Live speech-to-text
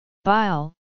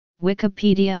Bile,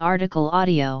 Wikipedia article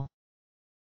audio.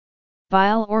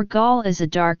 Bile or gall is a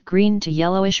dark green to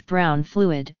yellowish-brown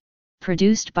fluid,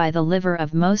 produced by the liver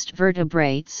of most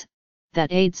vertebrates,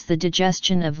 that aids the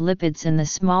digestion of lipids in the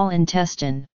small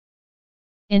intestine.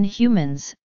 In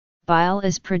humans, bile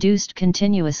is produced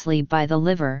continuously by the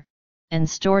liver, and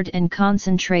stored and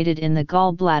concentrated in the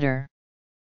gallbladder.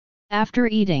 After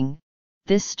eating,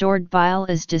 this stored bile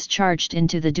is discharged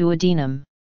into the duodenum.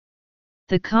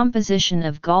 The composition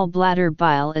of gallbladder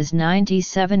bile is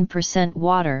 97%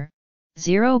 water,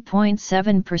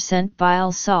 0.7%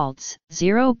 bile salts,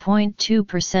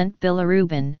 0.2%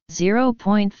 bilirubin,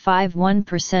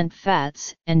 0.51%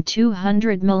 fats, and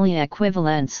 200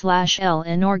 milliequivalent/L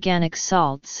inorganic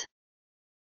salts.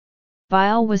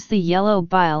 Bile was the yellow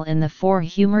bile in the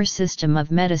four-humor system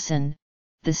of medicine,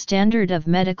 the standard of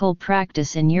medical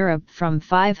practice in Europe from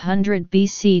 500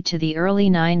 BC to the early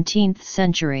 19th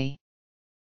century.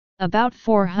 About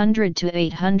 400 to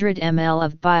 800 ml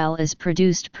of bile is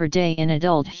produced per day in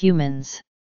adult humans.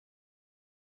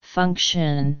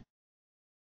 Function.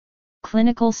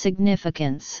 Clinical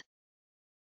significance.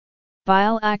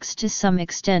 Bile acts to some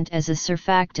extent as a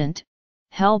surfactant,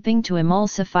 helping to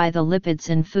emulsify the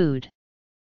lipids in food.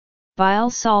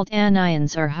 Bile salt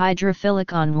anions are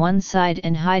hydrophilic on one side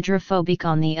and hydrophobic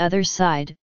on the other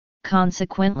side,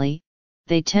 consequently,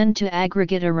 they tend to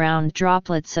aggregate around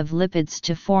droplets of lipids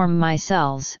to form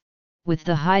micelles, with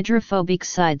the hydrophobic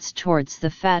sides towards the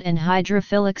fat and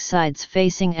hydrophilic sides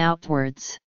facing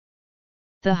outwards.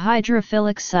 The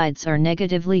hydrophilic sides are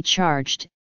negatively charged,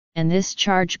 and this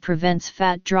charge prevents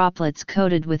fat droplets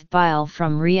coated with bile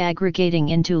from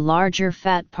reaggregating into larger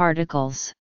fat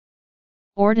particles.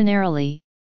 Ordinarily,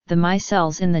 the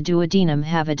micelles in the duodenum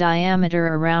have a diameter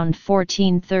around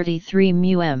 1433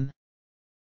 μm.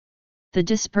 The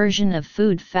dispersion of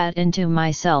food fat into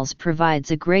micelles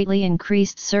provides a greatly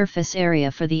increased surface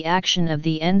area for the action of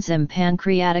the enzyme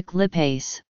pancreatic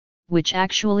lipase, which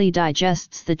actually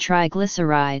digests the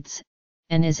triglycerides,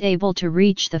 and is able to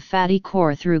reach the fatty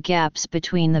core through gaps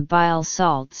between the bile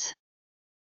salts.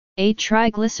 A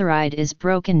triglyceride is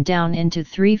broken down into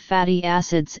 3 fatty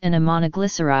acids and a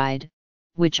monoglyceride,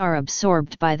 which are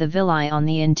absorbed by the villi on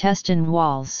the intestine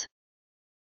walls.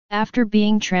 After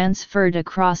being transferred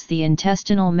across the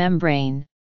intestinal membrane,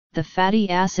 the fatty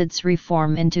acids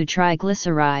reform into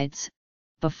triglycerides,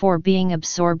 before being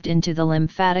absorbed into the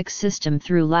lymphatic system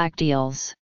through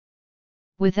lacteals.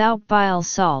 Without bile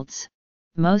salts,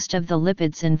 most of the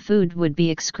lipids in food would be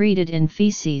excreted in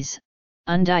feces,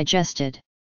 undigested.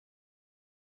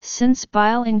 Since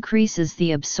bile increases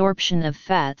the absorption of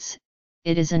fats,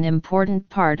 it is an important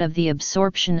part of the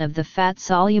absorption of the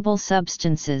fat-soluble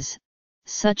substances,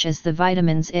 such as the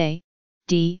vitamins A,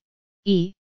 D,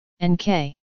 E, and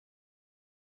K.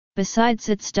 Besides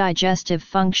its digestive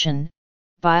function,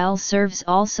 bile serves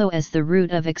also as the route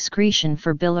of excretion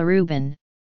for bilirubin,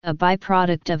 a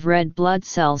byproduct of red blood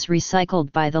cells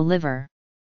recycled by the liver.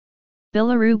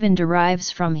 Bilirubin derives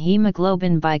from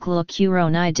hemoglobin by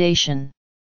glucuronidation.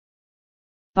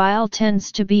 Bile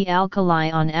tends to be alkali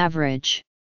on average.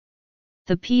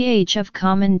 The pH of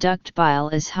common duct bile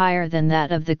is higher than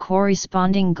that of the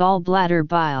corresponding gallbladder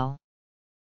bile.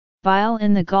 Bile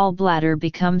in the gallbladder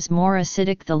becomes more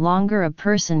acidic the longer a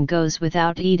person goes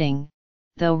without eating,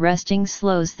 though resting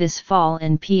slows this fall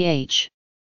in pH.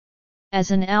 As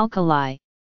an alkali,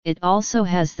 it also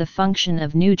has the function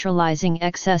of neutralizing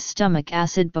excess stomach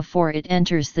acid before it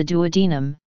enters the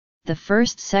duodenum, the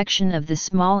first section of the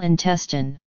small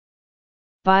intestine.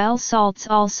 Bile salts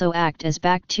also act as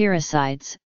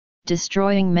bactericides,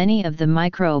 destroying many of the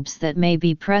microbes that may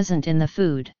be present in the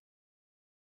food.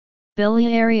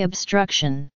 Biliary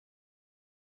obstruction.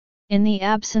 In the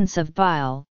absence of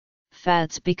bile,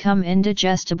 fats become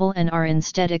indigestible and are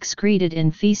instead excreted in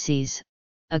feces,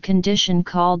 a condition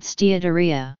called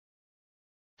steatorrhea.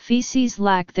 Feces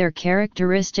lack their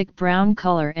characteristic brown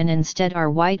color and instead are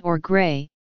white or gray,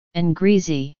 and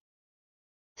greasy.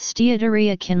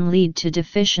 Steatorrhea can lead to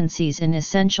deficiencies in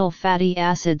essential fatty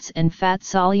acids and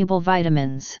fat-soluble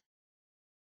vitamins.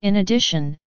 In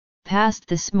addition, past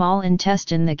the small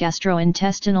intestine, the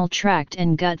gastrointestinal tract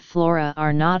and gut flora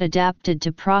are not adapted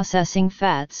to processing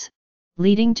fats,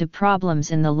 leading to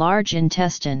problems in the large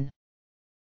intestine.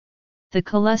 The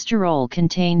cholesterol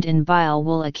contained in bile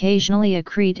will occasionally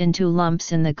accrete into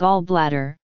lumps in the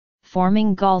gallbladder,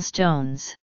 forming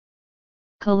gallstones.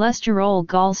 Cholesterol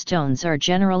gallstones are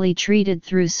generally treated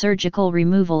through surgical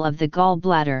removal of the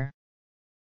gallbladder.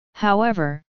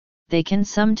 However, they can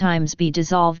sometimes be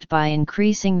dissolved by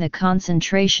increasing the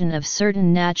concentration of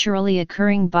certain naturally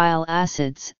occurring bile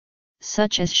acids,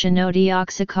 such as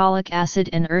shinodioxycholic acid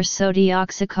and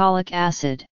ursodioxycholic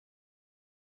acid.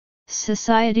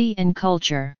 Society and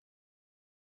culture.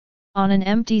 On an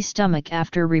empty stomach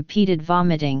after repeated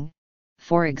vomiting,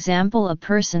 for example, a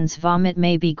person's vomit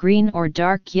may be green or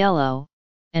dark yellow,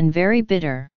 and very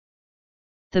bitter.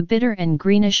 The bitter and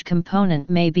greenish component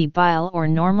may be bile or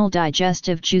normal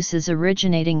digestive juices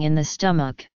originating in the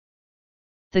stomach.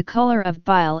 The color of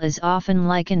bile is often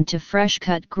likened to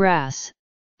fresh-cut grass,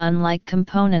 unlike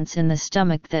components in the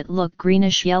stomach that look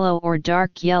greenish-yellow or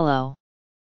dark yellow.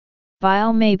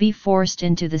 Bile may be forced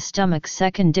into the stomach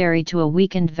secondary to a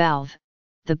weakened valve,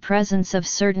 the presence of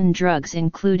certain drugs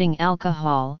including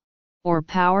alcohol, or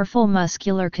powerful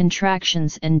muscular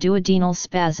contractions and duodenal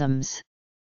spasms.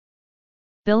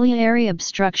 Biliary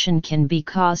obstruction can be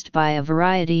caused by a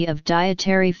variety of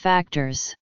dietary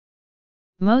factors.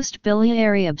 Most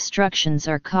biliary obstructions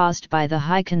are caused by the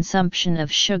high consumption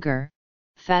of sugar,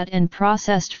 fat and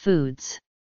processed foods.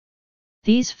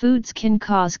 These foods can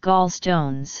cause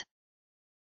gallstones.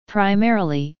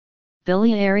 Primarily,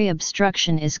 biliary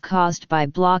obstruction is caused by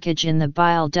blockage in the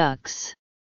bile ducts.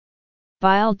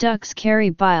 Bile ducts carry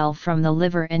bile from the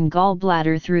liver and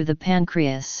gallbladder through the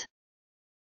pancreas.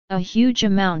 A huge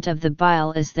amount of the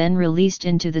bile is then released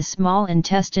into the small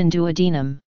intestine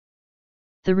duodenum.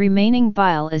 The remaining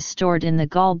bile is stored in the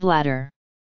gallbladder.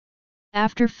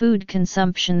 After food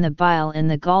consumption, the bile in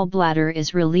the gallbladder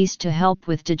is released to help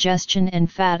with digestion and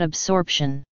fat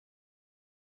absorption.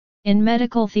 In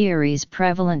medical theories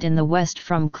prevalent in the West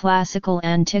from classical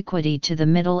antiquity to the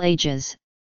Middle Ages,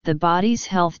 the body's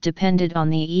health depended on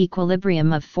the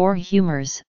equilibrium of four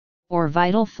humors, or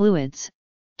vital fluids,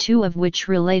 two of which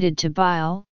related to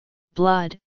bile,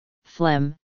 blood,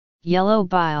 phlegm, yellow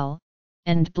bile,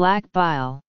 and black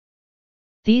bile.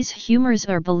 These humors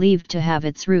are believed to have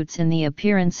its roots in the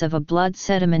appearance of a blood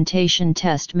sedimentation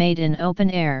test made in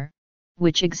open air,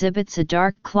 which exhibits a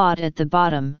dark clot at the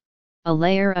bottom, a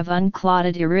layer of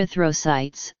unclotted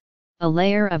erythrocytes, a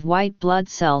layer of white blood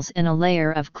cells and a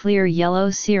layer of clear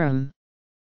yellow serum.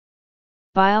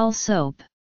 Bile soap.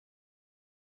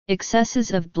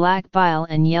 Excesses of black bile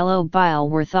and yellow bile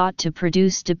were thought to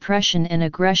produce depression and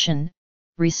aggression,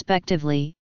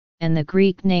 respectively, and the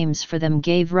Greek names for them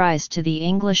gave rise to the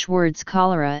English words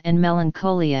cholera and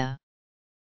melancholia.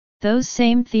 Those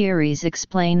same theories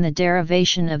explain the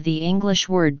derivation of the English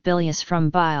word bilious from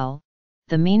bile,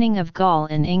 the meaning of gall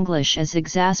in English as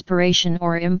exasperation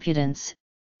or impudence,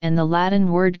 and the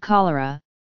Latin word cholera,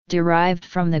 derived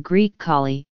from the Greek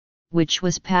choli, which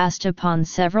was passed upon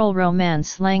several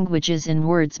Romance languages in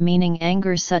words meaning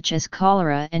anger such as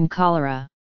cholera and cholera.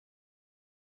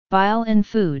 Bile in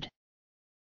food.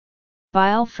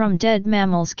 Bile from dead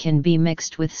mammals can be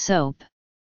mixed with soap.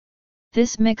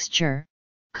 This mixture,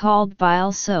 called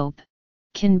bile soap,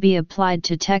 can be applied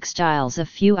to textiles a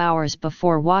few hours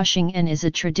before washing and is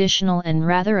a traditional and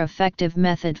rather effective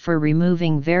method for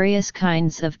removing various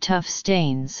kinds of tough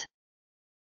stains.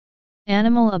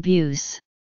 Animal abuse.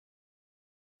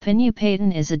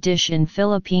 Piñapaitan is a dish in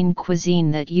Philippine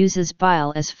cuisine that uses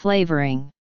bile as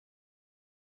flavoring.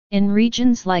 In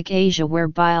regions like Asia where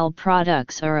bile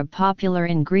products are a popular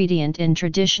ingredient in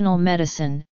traditional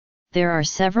medicine, there are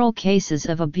several cases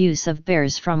of abuse of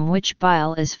bears from which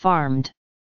bile is farmed.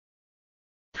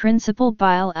 Principal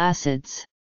bile acids: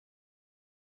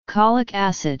 cholic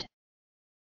acid,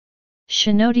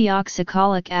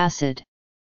 shinodioxycholic acid,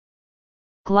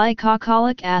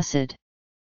 glycocholic acid,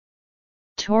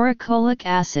 taurocolic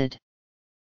acid,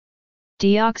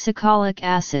 deoxycholic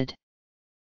acid,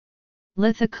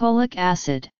 lithocholic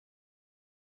acid.